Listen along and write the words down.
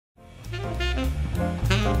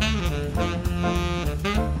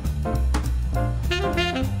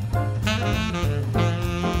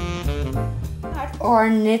our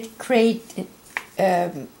Knitcrate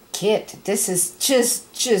kit. This is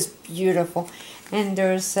just beautiful, and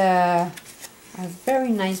there's a very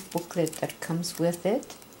nice booklet that comes with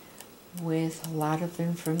it with a lot of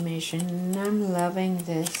information, and I'm loving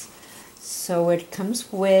this. So it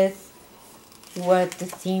comes with what the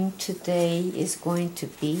theme today is going to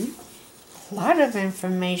be. A lot of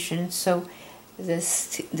information. So the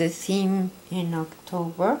theme in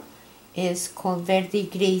October is called Verde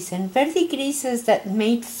Gris, and Verde Gris is that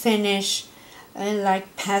matte finish,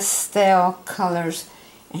 like pastel colors,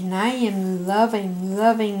 and I am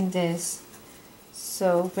loving this.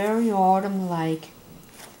 So very autumn-like.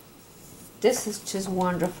 This is just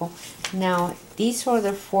wonderful. Now these are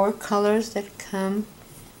the 4 colors that come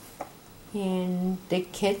in the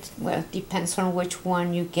kit. Well, it depends on which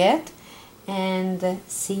one you get. And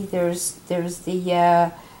see, there's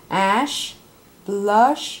the ash,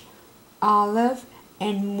 blush, olive,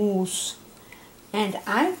 and mousse. And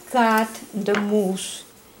I got the mousse,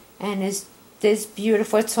 and it's this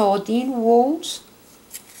beautiful. It's Audine wools.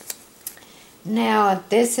 Now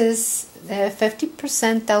this is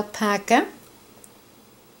 50% alpaca,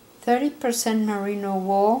 30% merino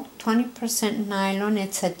wool, 20% nylon.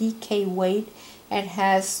 It's a DK weight. It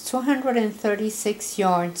has 236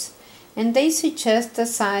 yards, and they suggest a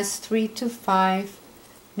size 3 to 5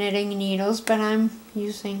 knitting needles, but I'm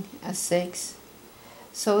using a 6.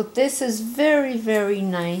 So this is very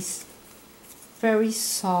nice, very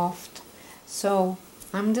soft. So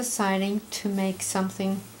I'm deciding to make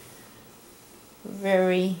something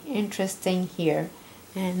very interesting here,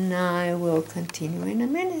 and I will continue in a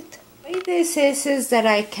minute. The way this is that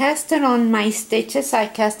I cast it on my stitches. I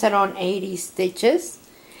cast it on 80 stitches,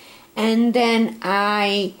 and then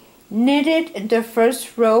I knitted the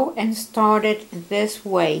first row and started this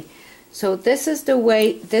way. So this is the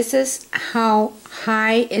way, this is how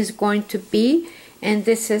high is going to be, and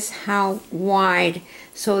this is how wide.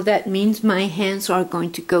 So that means my hands are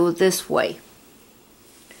going to go this way.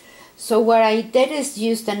 So what I did is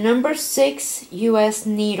use the number 6 US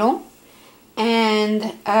needle,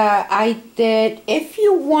 and I did, if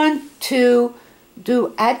you want to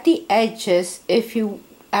do at the edges,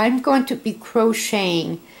 I'm going to be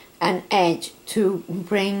crocheting an edge to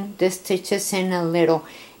bring the stitches in a little.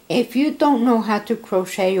 If you don't know how to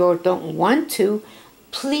crochet or don't want to,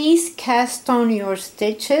 please cast on your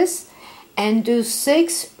stitches and do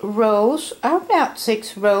 6 rows, about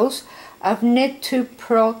 6 rows of knit to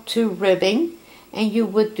purl to ribbing, and you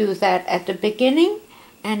would do that at the beginning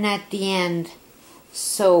and at the end.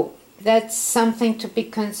 So that's something to be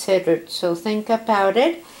considered, so think about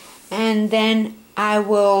it. And then I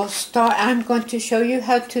will start. I'm going to show you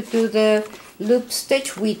how to do the loop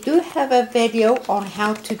stitch. We do have a video on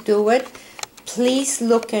how to do it. Please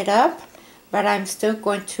look it up, but I'm still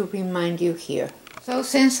going to remind you here. So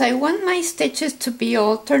since I want my stitches to be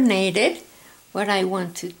alternated, what I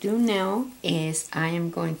want to do now is I am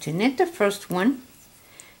going to knit the first one,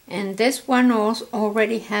 and this one also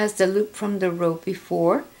already has the loop from the row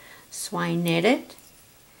before, so I knit it,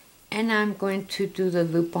 and I'm going to do the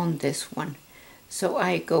loop on this one. So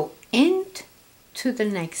I go into the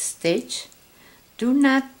next stitch. Do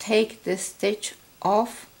not take the stitch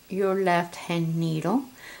off your left hand needle.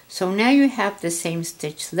 So now you have the same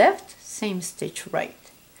stitch left, same stitch right.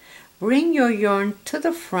 Bring your yarn to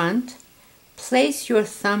the front, place your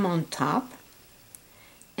thumb on top,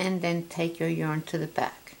 and then take your yarn to the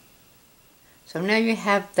back. So now you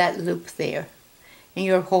have that loop there, and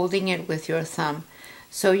you're holding it with your thumb.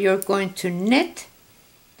 So you're going to knit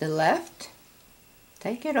the left,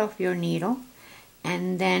 take it off your needle,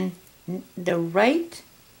 and then the right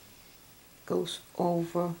goes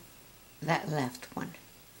over that left one.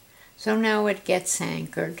 So now it gets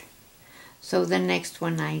anchored. So the next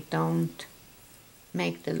one I don't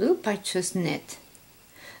make the loop, I just knit.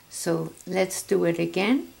 So let's do it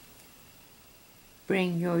again.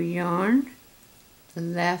 Bring your yarn, the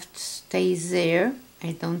left stays there,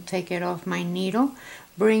 I don't take it off my needle.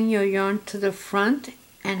 Bring your yarn to the front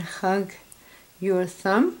and hug your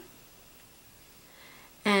thumb,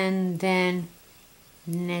 and then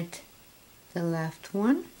knit the left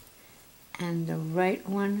one, and the right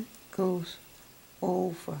one goes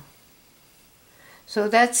over. So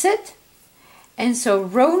that's it. And so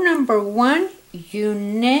row number 1 you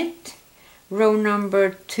knit, row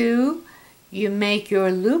number 2 you make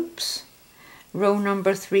your loops, row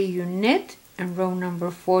number 3 you knit, and row number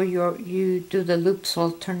 4 you do the loops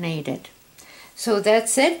alternated. So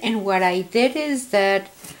that's it. And what I did is that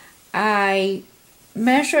I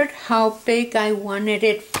measured how big I wanted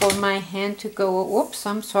it for my hand to go,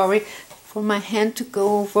 for my hand to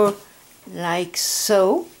go over like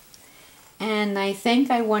so. and I think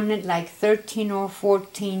I wanted like 13 or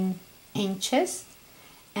 14 inches,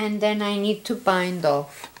 and then I need to bind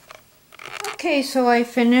off. Okay, so I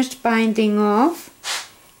finished binding off,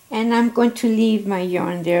 and I'm going to leave my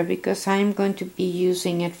yarn there because I'm going to be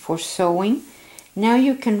using it for sewing. Now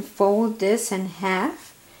you can fold this in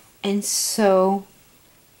half and sew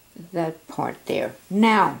that part there.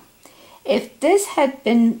 Now, if this had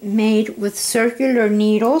been made with circular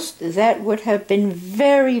needles, that would have been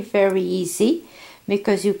very, very easy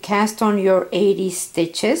because you cast on your 80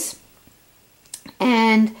 stitches,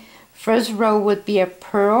 and first row would be a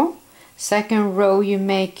purl, second row you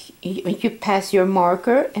pass your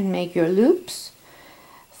marker and make your loops,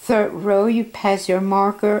 third row you pass your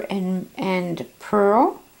marker and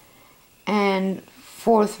purl, and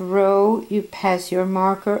fourth row you pass your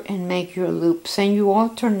marker and make your loops, and you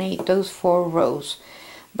alternate those 4 rows.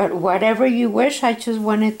 But whatever you wish, I just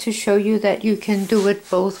wanted to show you that you can do it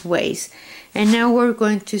both ways. And now we're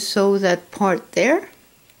going to sew that part there.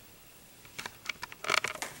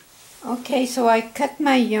 Okay, so I cut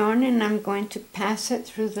my yarn and I'm going to pass it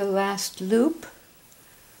through the last loop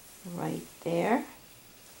right there.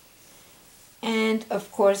 And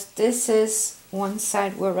of course this is one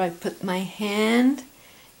side where I put my hand,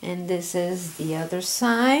 and this is the other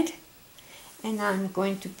side, and I'm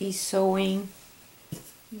going to be sewing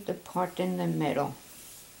the part in the middle.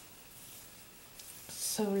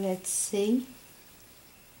 So let's see.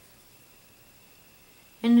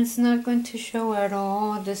 And it's not going to show at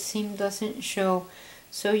all, the seam doesn't show.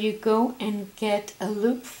 So you go and get a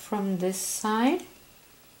loop from this side,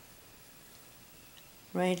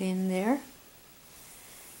 right in there,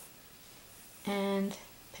 and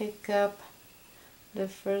pick up the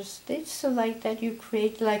first stitch, so like that you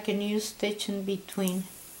create like a new stitch in between.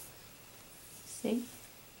 See?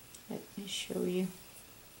 Let me show you.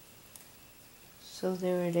 So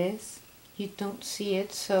there it is. You don't see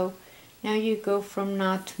it, so now you go from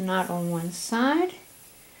knot to knot on one side.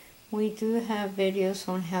 We do have videos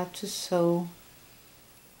on how to sew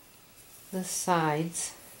the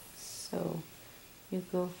sides. So you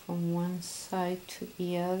go from one side to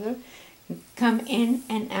the other. Come in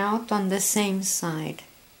and out on the same side.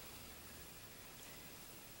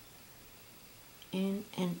 In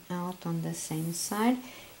and out on the same side.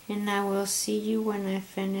 And I will see you when I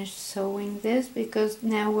finish sewing this, because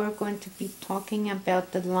now we're going to be talking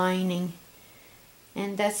about the lining.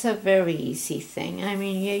 And that's a very easy thing. I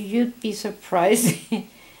mean, you'd be surprised.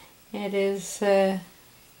 It is,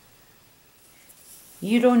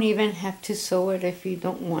 you don't even have to sew it if you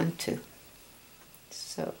don't want to.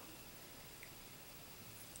 So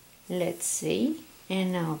let's see,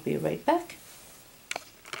 and I'll be right back.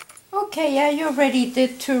 Okay, I already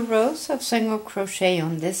did 2 rows of single crochet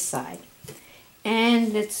on this side,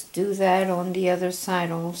 and let's do that on the other side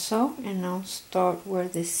also. And I'll start where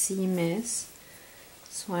the seam is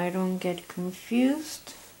so I don't get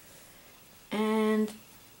confused, and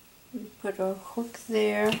put a hook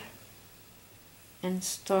there and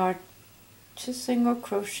start just single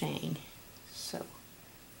crocheting. So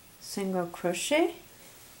single crochet,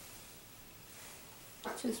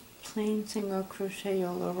 just plain single crochet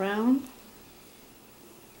all around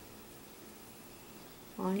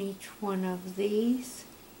on each one of these,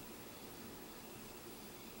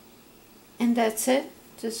 and that's it.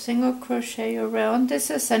 Just single crochet around.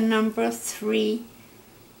 This is a number 3.5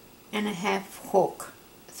 hook,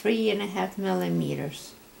 3.5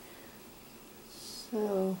 millimeters.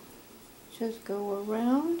 So just go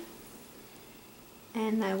around,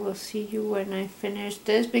 and I will see you when I finish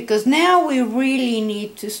this, because now we really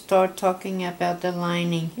need to start talking about the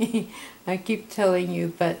lining. I keep telling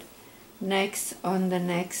you, but next, on the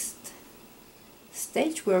next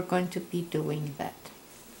stage, we're going to be doing that.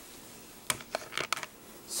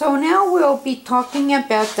 So now we'll be talking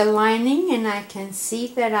about the lining, and I can see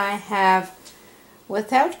that I have,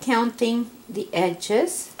 without counting the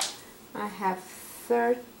edges, I have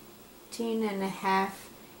 13.5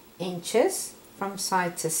 inches from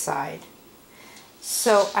side to side.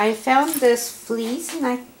 So I found this fleece, and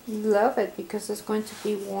I love it because it's going to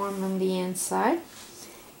be warm on the inside,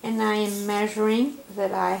 and I am measuring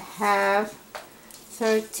that I have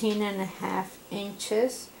 13.5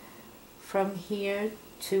 inches from here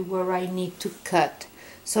to where I need to cut.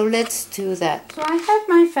 So let's do that. So I have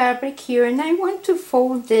my fabric here, and I want to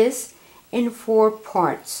fold this in 4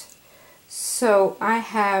 parts. So I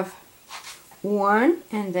have 1,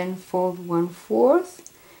 and then fold 1/4,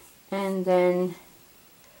 and then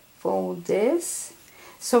fold this.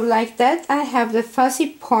 So like that, I have the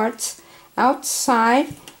fuzzy parts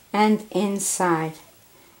outside and inside,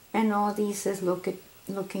 and all these is looking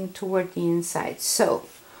toward the inside. So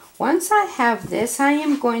once I have this, I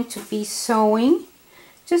am going to be sewing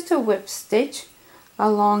just a whip stitch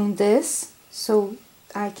along this so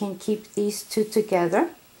I can keep these two together,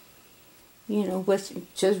 you know, with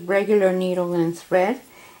just regular needle and thread.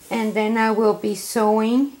 And then I will be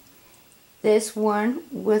sewing this one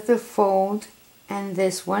with a fold and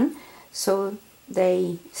this one so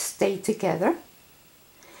they stay together.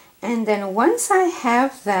 And then once I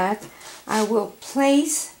have that, I will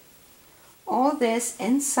place all this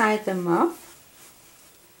inside the muff.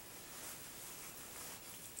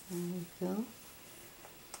 There we go.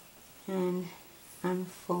 And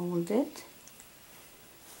unfold it.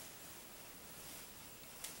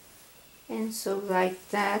 And so like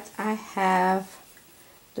that, I have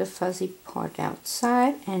the fuzzy part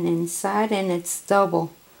outside and inside, and it's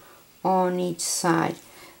double on each side.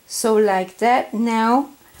 So like that. Now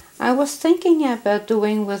I was thinking about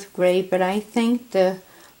doing with gray, but I think the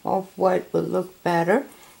off-white will look better.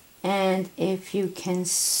 And if you can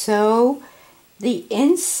sew the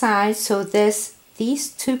inside, so these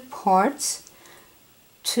two parts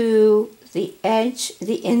to the edge,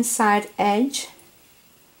 the inside edge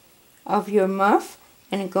of your muff,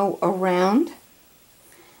 and go around,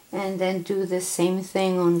 and then do the same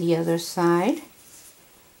thing on the other side,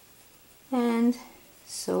 and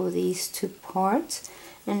sew these two parts,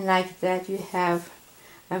 and like that you have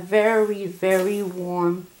a very, very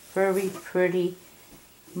warm, very pretty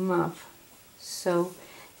muff. So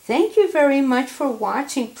thank you very much for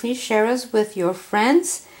watching. Please share us with your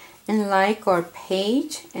friends and like our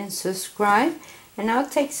page and subscribe, and I'll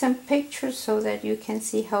take some pictures so that you can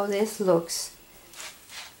see how this looks.